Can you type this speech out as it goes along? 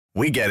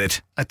We get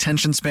it.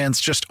 Attention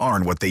spans just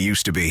aren't what they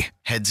used to be.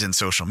 Heads in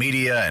social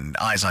media and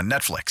eyes on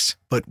Netflix.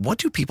 But what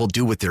do people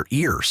do with their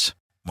ears?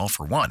 Well,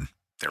 for one,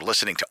 they're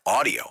listening to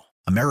audio.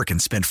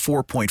 Americans spend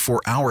 4.4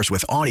 hours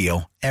with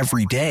audio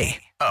every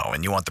day. Oh,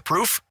 and you want the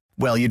proof?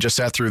 Well, you just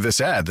sat through this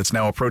ad that's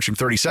now approaching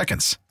 30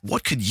 seconds.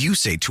 What could you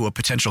say to a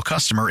potential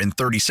customer in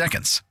 30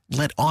 seconds?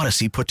 Let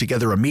Odyssey put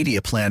together a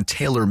media plan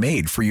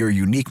tailor-made for your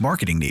unique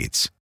marketing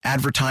needs.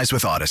 Advertise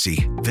with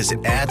Odyssey.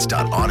 Visit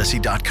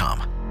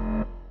ads.odyssey.com.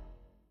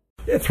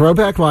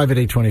 Throwback Live at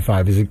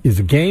 8:25 is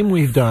a game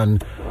we've done.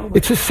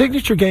 It's a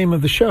signature game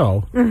of the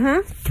show.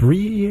 3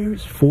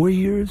 years, 4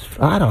 years,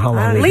 I don't know how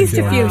long. At least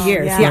a few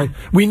years, yeah. Right?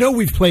 We know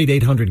we've played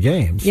 800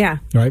 games. Yeah.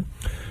 Right?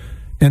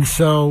 And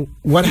so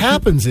what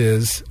happens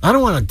is, I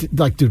don't want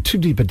to do too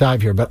deep a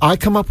dive here, but I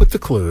come up with the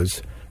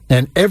clues,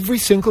 and every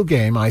single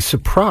game I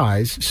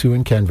surprise Sue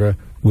and Kendra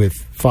with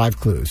 5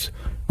 clues.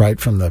 Right,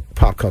 from the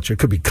pop culture. It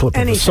could be a clip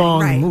of a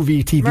song, a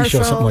movie, TV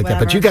show, something like that.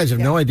 But you guys have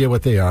no idea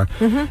what they are.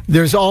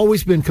 There's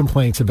always been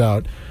complaints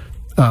about,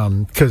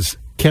 because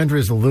Kendra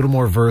is a little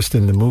more versed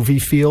in the movie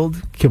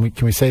field. Can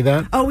we say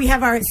that? Oh, we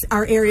have our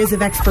areas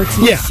of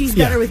expertise. Yeah, She's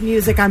better with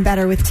music. I'm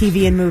better with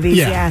TV and movies.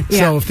 Yeah.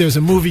 So if there's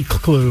a movie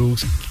clue,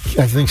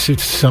 I think Sue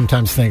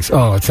sometimes thinks,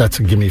 that's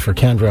a gimme for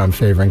Kendra. I'm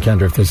favoring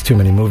Kendra if there's too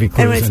many movie clues.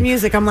 And when it's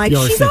music, I'm like,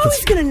 she's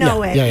always going to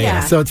know it.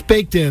 Yeah. So it's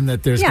baked in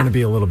that there's going to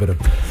be a little bit of...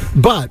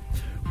 But...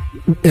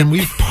 And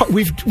we've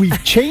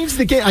changed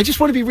the game. I just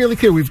want to be really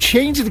clear. We've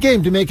changed the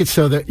game to make it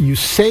so that you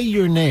say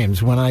your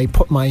names when I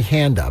put my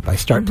hand up. I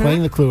start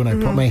playing the clue and I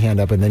put my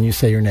hand up, and then you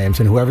say your names.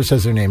 And whoever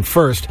says their name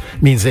first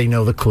means they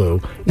know the clue,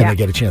 and they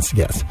get a chance to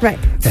guess. Right.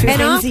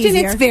 And often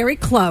it's very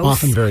close.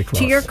 Often very close.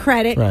 To your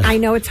credit, I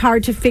know it's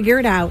hard to figure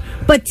it out.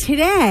 But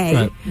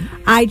today,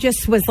 I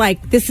just was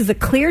like, this is a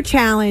clear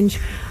challenge.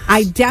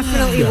 I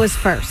definitely was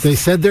first. They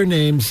said their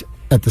names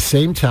at the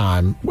same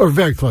time, or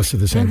very close to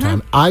the same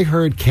time. I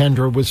heard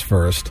Kendra was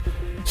first.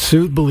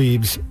 Sue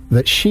believes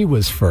that she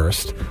was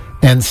first.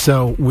 And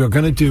so we're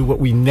going to do what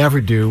we never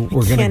do.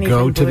 We're going to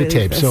go to the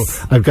tape. So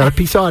I've got a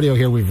piece of audio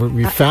here.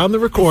 We've found the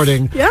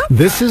recording.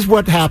 This is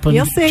what happened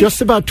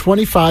just about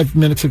 25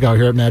 minutes ago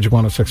here at Magic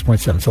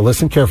 106.7. So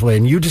listen carefully.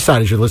 And you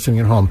decide as you're listening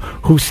at home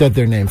who said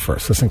their name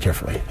first. Listen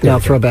carefully. Now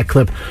throwback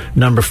clip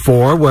number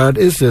 4. What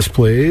is this,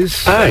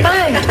 please? Hi.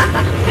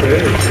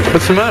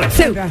 What's the matter?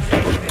 Sue.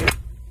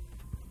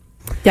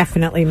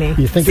 Definitely me.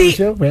 You think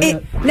it was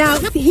you? Now,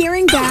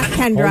 hearing back,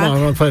 Kendra. Hold on,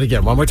 I'm going to play it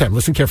again. One more time.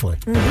 Listen carefully.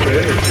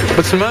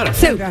 What's the matter?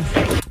 So,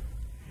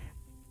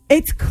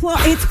 it's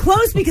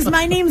close because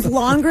my name's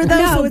longer,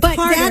 though, so it's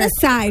harder. That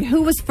aside,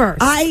 who was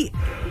first?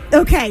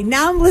 Okay,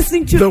 now I'm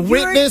listening to... The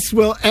witness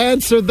will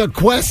answer the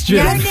question.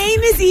 Your name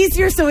is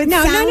easier, so it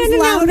sounds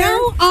louder.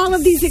 No, all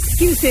of these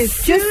excuses.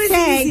 Just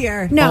say...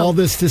 easier. No. All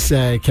this to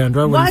say,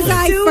 Kendra... Was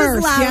I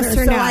first, yes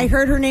or no? So I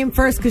heard her name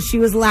first because she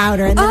was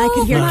louder, and then I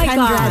could hear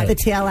Kendra at the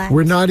tail end.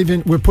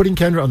 We're putting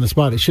Kendra on the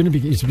spot. It should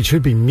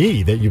be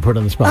me that you put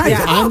on the spot.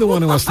 Because I'm the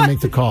one who has to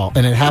make the call.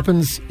 And it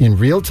happens in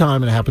real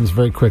time, and it happens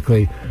very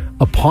quickly.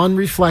 Upon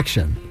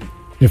reflection,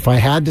 if I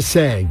had to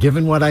say,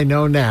 given what I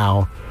know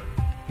now...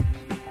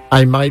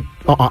 I might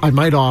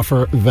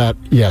offer that,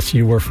 yes,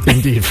 you were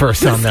indeed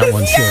first on that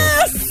one,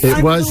 too.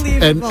 It was,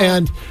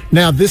 and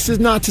now this is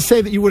not to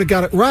say that you would have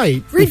got it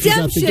right if you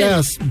got the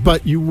guess,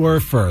 but you were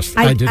first.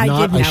 I did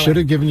not. I should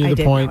have given you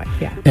the point.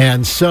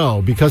 And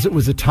so, because it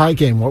was a tie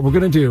game, what we're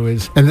going to do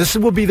is, and this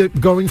will be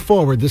going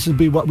forward, this will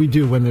be what we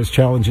do when there's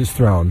challenges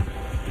thrown.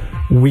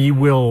 We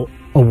will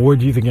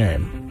award you the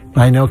game.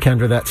 I know,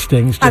 Kendra, that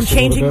stings just I'm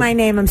changing my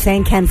name. I'm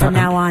saying Ken from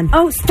now on.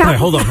 Oh, stop. Right,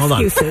 hold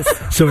on. Excuses.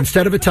 So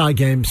instead of a tie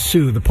game,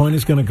 Sue, the point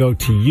is going to go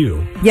to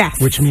you. Yes.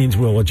 Which means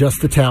we'll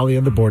adjust the tally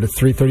on the board at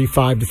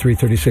 335 to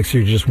 336.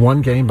 You're just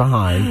one game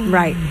behind.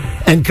 Right.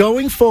 And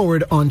going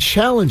forward on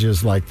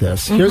challenges like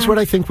this, here's what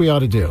I think we ought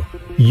to do.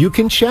 You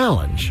can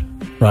challenge,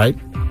 right?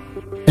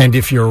 And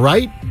if you're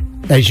right,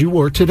 as you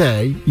were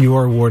today, you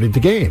are awarded the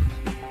game.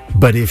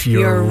 But if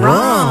you're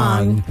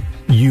wrong,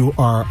 you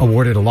are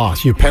awarded a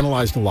loss. You're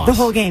penalized a loss. The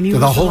whole game.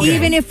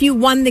 Even if you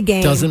won the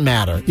game. Doesn't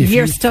matter.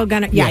 You're still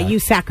going to... you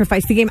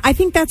sacrifice the game. I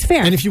think that's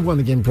fair. And if you won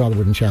the game, you probably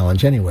wouldn't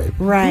challenge anyway.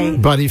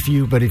 Right. But if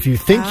you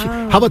think...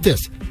 How about this?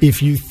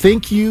 If you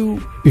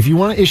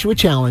want to issue a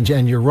challenge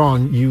and you're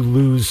wrong, you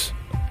lose...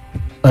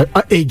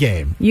 a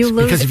game. You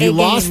lose because if you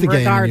lost the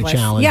game and you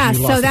challenge, yeah,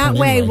 so that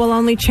way we'll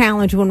only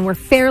challenge when we're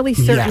fairly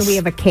certain we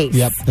have a case.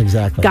 Yep,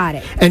 exactly. Got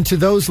it. And to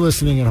those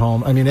listening at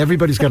home, I mean,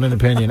 everybody's got an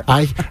opinion.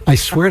 I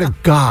swear to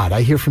God,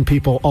 I hear from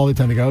people all the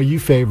time. They go, "You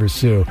favor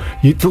Sue."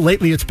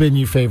 Lately, it's been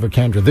you favor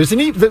Kendra. There's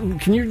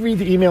can you read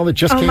the email that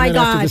just came in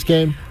after this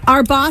game?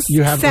 Our boss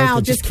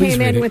Sal just came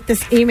in with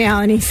this email,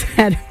 and he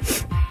said.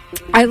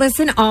 I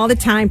listen all the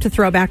time to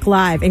Throwback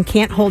Live and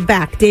can't hold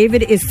back.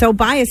 David is so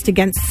biased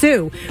against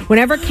Sue.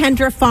 Whenever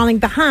Kendra falling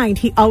behind,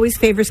 he always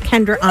favors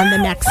Kendra on the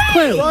next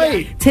clue.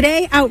 Right.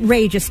 Today,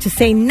 outrageous to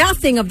say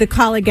nothing of the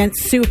call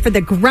against Sue for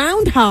the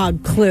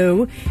groundhog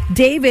clue.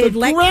 David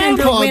let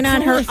Kendra win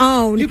on her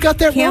own. You got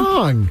that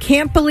wrong.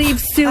 Can't believe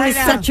Sue is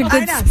such a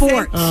good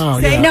sport.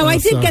 No, I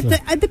did get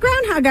the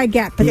groundhog I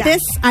get, but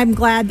this I'm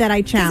glad that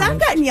I challenged. I've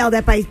gotten yelled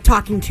at by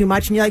talking too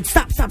much, and you're like,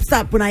 stop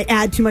when I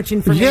add too much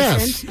information.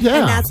 Yes, yeah.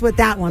 And that's what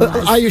that one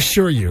was. I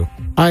assure you,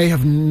 I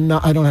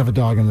don't have a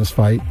dog in this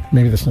fight.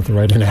 Maybe that's not the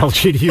right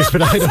analogy to use,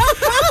 but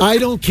I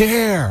don't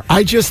care.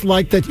 I just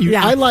like that you.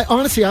 Yeah.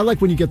 Honestly, I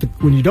like when you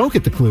don't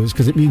get the clues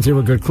because it means they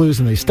were good clues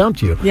and they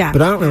stumped you. Yeah.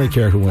 But I don't really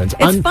care who wins.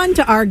 It's fun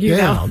to argue.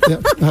 Yeah.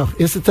 Oh,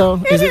 is it though?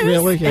 Is it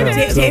really?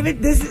 Yeah. David,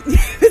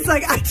 it's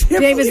like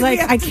David's like,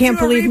 I can't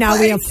believe now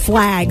we have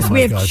flags.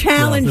 We have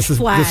challenge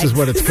flags. This is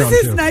what it's come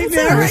to.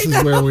 This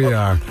is where we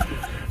are.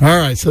 All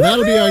right, so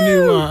that'll be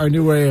our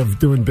new way of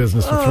doing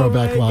business with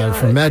Throwback Live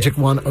from Magic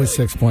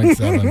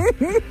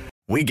 106.7.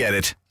 We get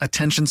it.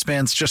 Attention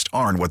spans just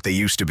aren't what they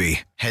used to be.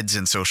 Heads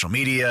in social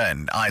media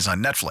and eyes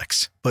on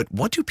Netflix. But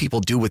what do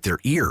people do with their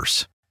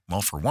ears?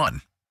 Well, for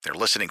one, they're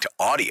listening to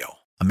audio.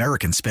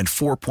 Americans spend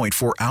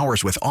 4.4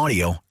 hours with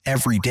audio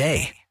every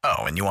day. Oh,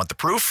 and you want the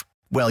proof?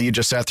 Well, you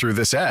just sat through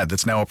this ad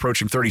that's now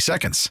approaching 30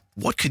 seconds.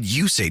 What could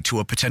you say to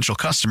a potential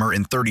customer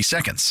in 30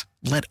 seconds?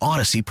 Let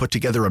Odyssey put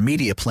together a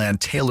media plan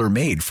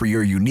tailor-made for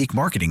your unique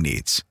marketing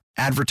needs.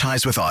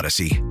 Advertise with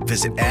Odyssey.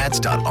 Visit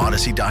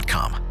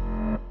ads.odyssey.com.